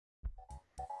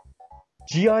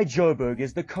GI Joburg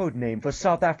is the code name for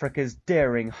South Africa's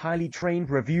daring, highly trained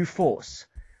review force.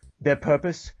 Their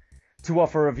purpose? To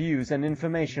offer reviews and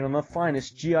information on the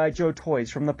finest GI Joe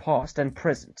toys from the past and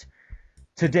present.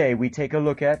 Today we take a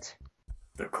look at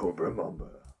the Cobra Mamba.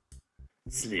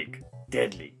 Sleek,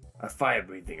 deadly, a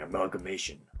fire-breathing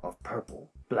amalgamation of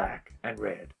purple, black, and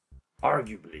red.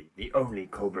 Arguably the only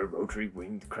Cobra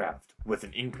rotary-winged craft with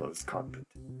an enclosed cockpit,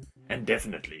 and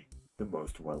definitely the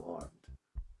most well-armed.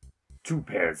 2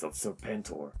 pairs of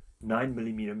Serpentor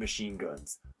 9mm machine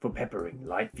guns for peppering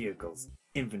light vehicles,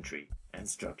 infantry, and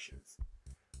structures.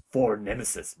 4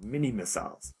 Nemesis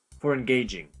mini-missiles for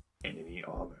engaging enemy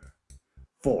armor.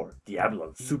 4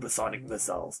 Diablo supersonic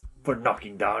missiles for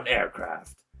knocking down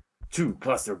aircraft. 2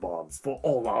 cluster bombs for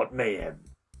all-out mayhem.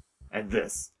 And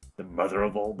this, the mother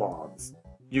of all bombs.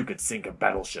 You could sink a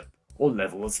battleship or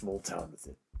level a small town with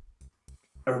it.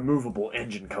 A removable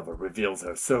engine cover reveals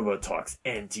her Servotox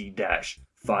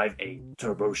NT-58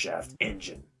 turboshaft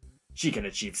engine. She can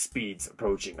achieve speeds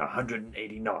approaching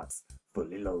 180 knots,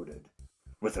 fully loaded,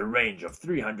 with a range of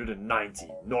 390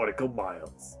 nautical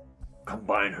miles.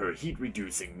 Combine her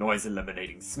heat-reducing,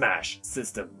 noise-eliminating smash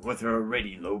system with her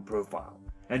already low profile,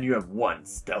 and you have one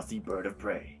stealthy bird of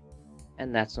prey.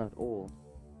 And that's not all.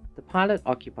 The pilot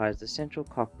occupies the central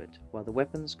cockpit while the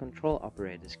weapons control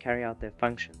operators carry out their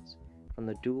functions from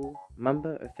the dual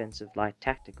Mamba Offensive Light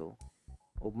Tactical,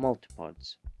 or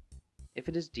multipods. If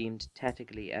it is deemed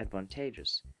tactically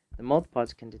advantageous, the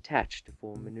multipods can detach to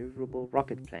form maneuverable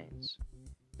rocket planes.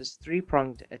 This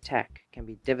 3-pronged attack can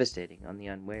be devastating on the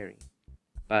unwary,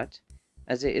 but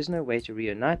as there is no way to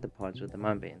reunite the pods with the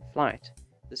Mamba in flight,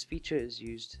 this feature is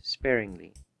used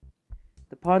sparingly.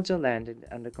 The pods are landed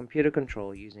under computer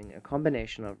control using a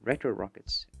combination of retro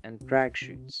rockets and drag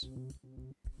chutes.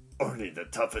 Only the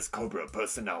toughest Cobra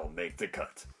personnel make the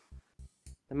cut.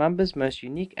 The Mamba's most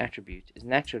unique attribute is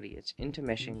naturally its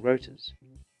intermeshing rotors.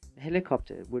 The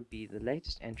helicopter would be the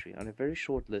latest entry on a very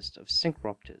short list of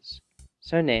synchropters,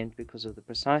 so named because of the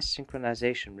precise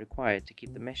synchronization required to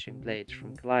keep the meshing blades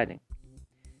from colliding.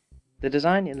 The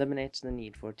design eliminates the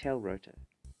need for a tail rotor,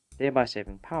 thereby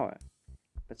saving power,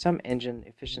 but some engine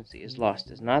efficiency is lost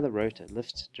as neither rotor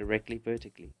lifts directly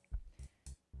vertically.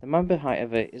 The Mamba,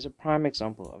 however, is a prime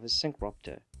example of a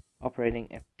synchropter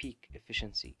operating at peak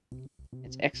efficiency.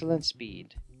 Its excellent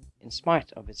speed, in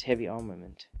spite of its heavy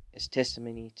armament, is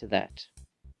testimony to that.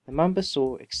 The Mamba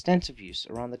saw extensive use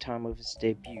around the time of its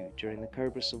debut during the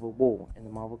Cobra Civil War in the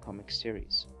Marvel Comics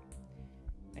series.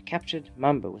 A captured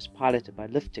Mamba was piloted by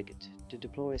Lift Ticket to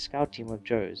deploy a scout team of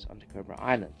Joes onto Cobra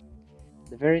Island.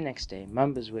 The very next day,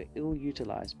 Mambas were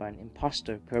ill-utilized by an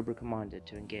imposter Cobra commander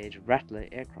to engage Rattler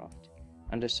aircraft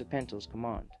under Serpentor's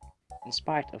command. In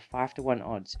spite of 5-to-1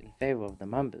 odds in favor of the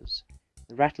Mambas,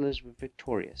 the Rattlers were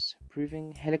victorious,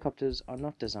 proving helicopters are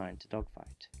not designed to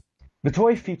dogfight. The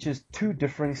toy features 2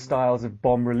 differing styles of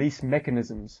bomb release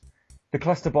mechanisms. The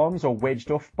cluster bombs are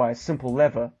wedged off by a simple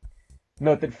lever.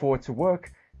 Note that for it to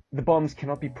work, the bombs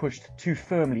cannot be pushed too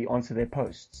firmly onto their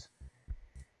posts.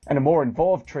 And a more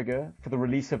involved trigger for the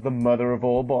release of the mother of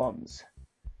all bombs.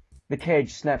 The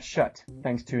cage snaps shut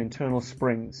thanks to internal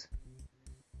springs.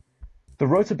 The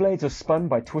rotor blades are spun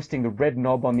by twisting the red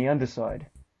knob on the underside.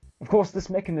 Of course, this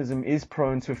mechanism is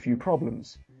prone to a few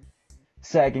problems.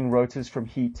 Sagging rotors from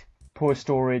heat, poor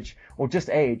storage, or just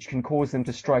age can cause them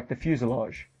to strike the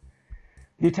fuselage.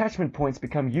 The attachment points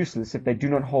become useless if they do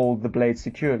not hold the blades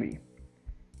securely.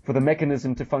 For the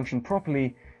mechanism to function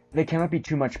properly, there cannot be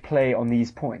too much play on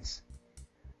these points.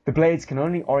 The blades can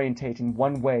only orientate in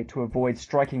one way to avoid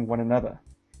striking one another.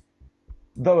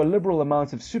 Though a liberal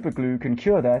amount of superglue can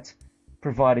cure that,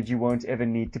 provided you won't ever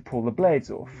need to pull the blades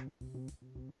off.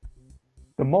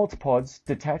 The multipods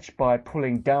detach by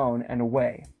pulling down and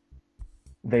away.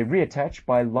 They reattach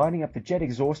by lining up the jet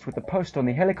exhaust with the post on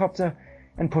the helicopter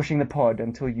and pushing the pod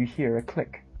until you hear a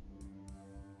click.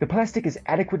 The plastic is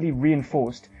adequately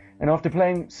reinforced, and after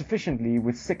playing sufficiently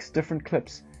with 6 different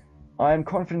clips, I am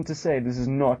confident to say this is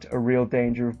not a real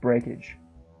danger of breakage.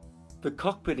 The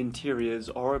cockpit interiors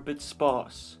are a bit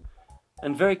sparse,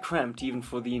 and very cramped even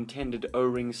for the intended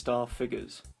O-ring style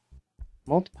figures.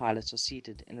 Multipilots are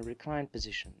seated in a reclined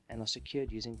position and are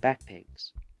secured using back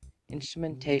pegs.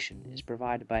 Instrumentation is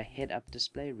provided by head-up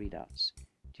display readouts,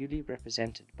 duly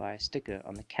represented by a sticker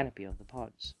on the canopy of the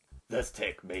pods. This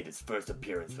tech made its first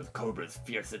appearance with Cobra's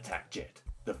fierce attack jet,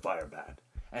 the Firebat,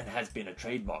 and has been a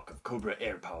trademark of Cobra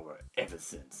air power ever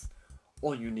since.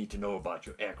 All you need to know about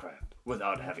your aircraft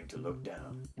without having to look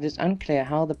down. It is unclear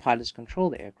how the pilots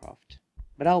control the aircraft,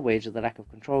 but I'll wager the lack of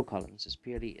control columns is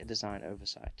purely a design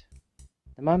oversight.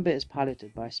 The Mamba is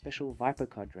piloted by a special Viper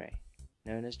cadre,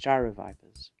 known as Gyro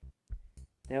Vipers.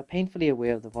 They are painfully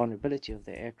aware of the vulnerability of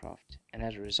their aircraft, and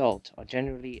as a result are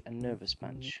generally a nervous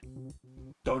bunch.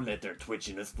 Don't let their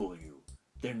twitchiness fool you.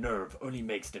 Their nerve only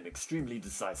makes them extremely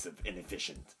decisive and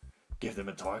efficient. Give them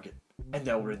a target, and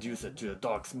they'll reduce it to a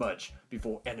dark smudge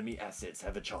before enemy assets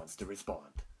have a chance to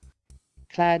respond.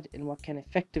 Clad in what can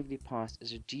effectively pass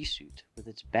as a G-suit with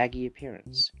its baggy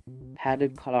appearance,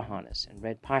 padded collar harness and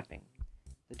red piping,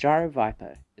 the Gyro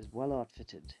Viper is well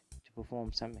outfitted to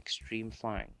perform some extreme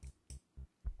flying.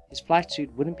 His flight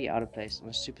suit wouldn't be out of place on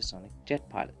a supersonic jet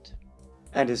pilot.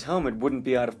 And his helmet wouldn't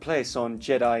be out of place on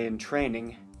Jedi in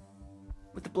training.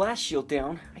 With the blast shield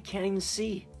down, I can't even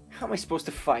see. How am I supposed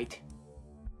to fight?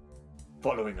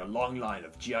 Following a long line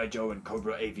of G.I. Joe and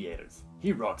Cobra aviators,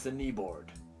 he rocks a kneeboard,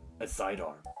 a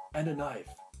sidearm, and a knife.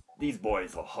 These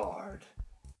boys are hard.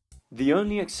 The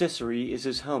only accessory is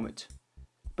his helmet.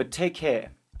 But take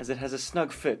care, as it has a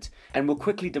snug fit and will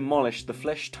quickly demolish the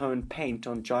flesh-toned paint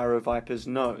on Gyro Viper's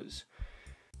nose.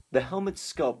 The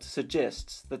helmet's sculpt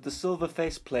suggests that the silver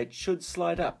faceplate should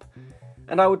slide up,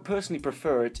 and I would personally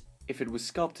prefer it if it was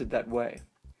sculpted that way.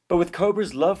 But with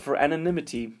Cobra's love for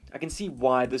anonymity, I can see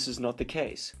why this is not the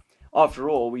case.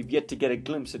 After all, we've yet to get a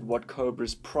glimpse at what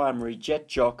Cobra's primary jet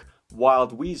jock,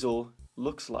 Wild Weasel,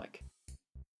 looks like.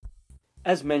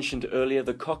 As mentioned earlier,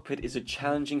 the cockpit is a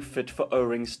challenging fit for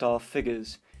O-ring style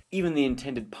figures. Even the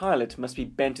intended pilot must be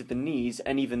bent at the knees,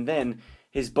 and even then,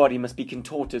 his body must be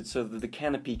contorted so that the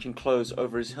canopy can close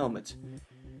over his helmet.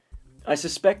 I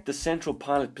suspect the central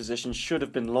pilot position should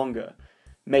have been longer,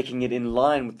 making it in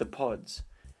line with the pods.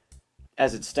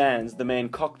 As it stands, the main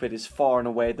cockpit is far and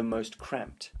away the most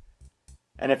cramped.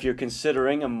 And if you're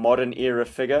considering a modern era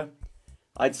figure,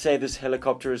 I'd say this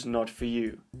helicopter is not for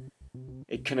you.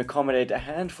 It can accommodate a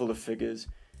handful of figures,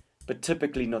 but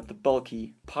typically not the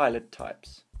bulky pilot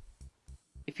types.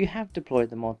 If you have deployed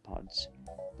the mod pods,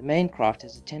 the main craft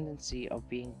has a tendency of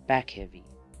being back-heavy.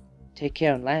 Take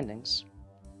care on landings.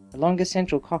 A longer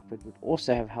central cockpit would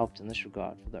also have helped in this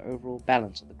regard for the overall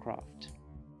balance of the craft.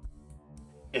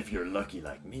 If you're lucky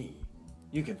like me,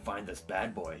 you can find this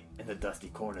bad boy in the dusty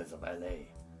corners of LA.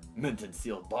 Mint and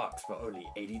sealed box for only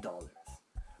 $80.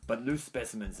 But loose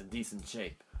specimens in decent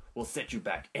shape will set you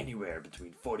back anywhere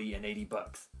between $40 and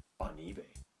 $80 on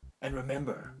eBay. And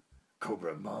remember,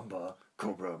 Cobra Mamba,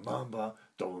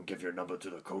 don't give your number to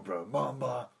the Cobra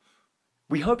Mamba.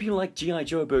 We hope you liked G.I.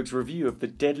 Joburg's review of the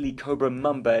deadly Cobra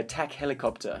Mamba attack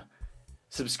helicopter.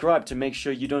 Subscribe to make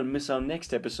sure you don't miss our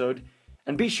next episode,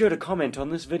 and be sure to comment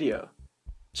on this video.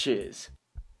 Cheers.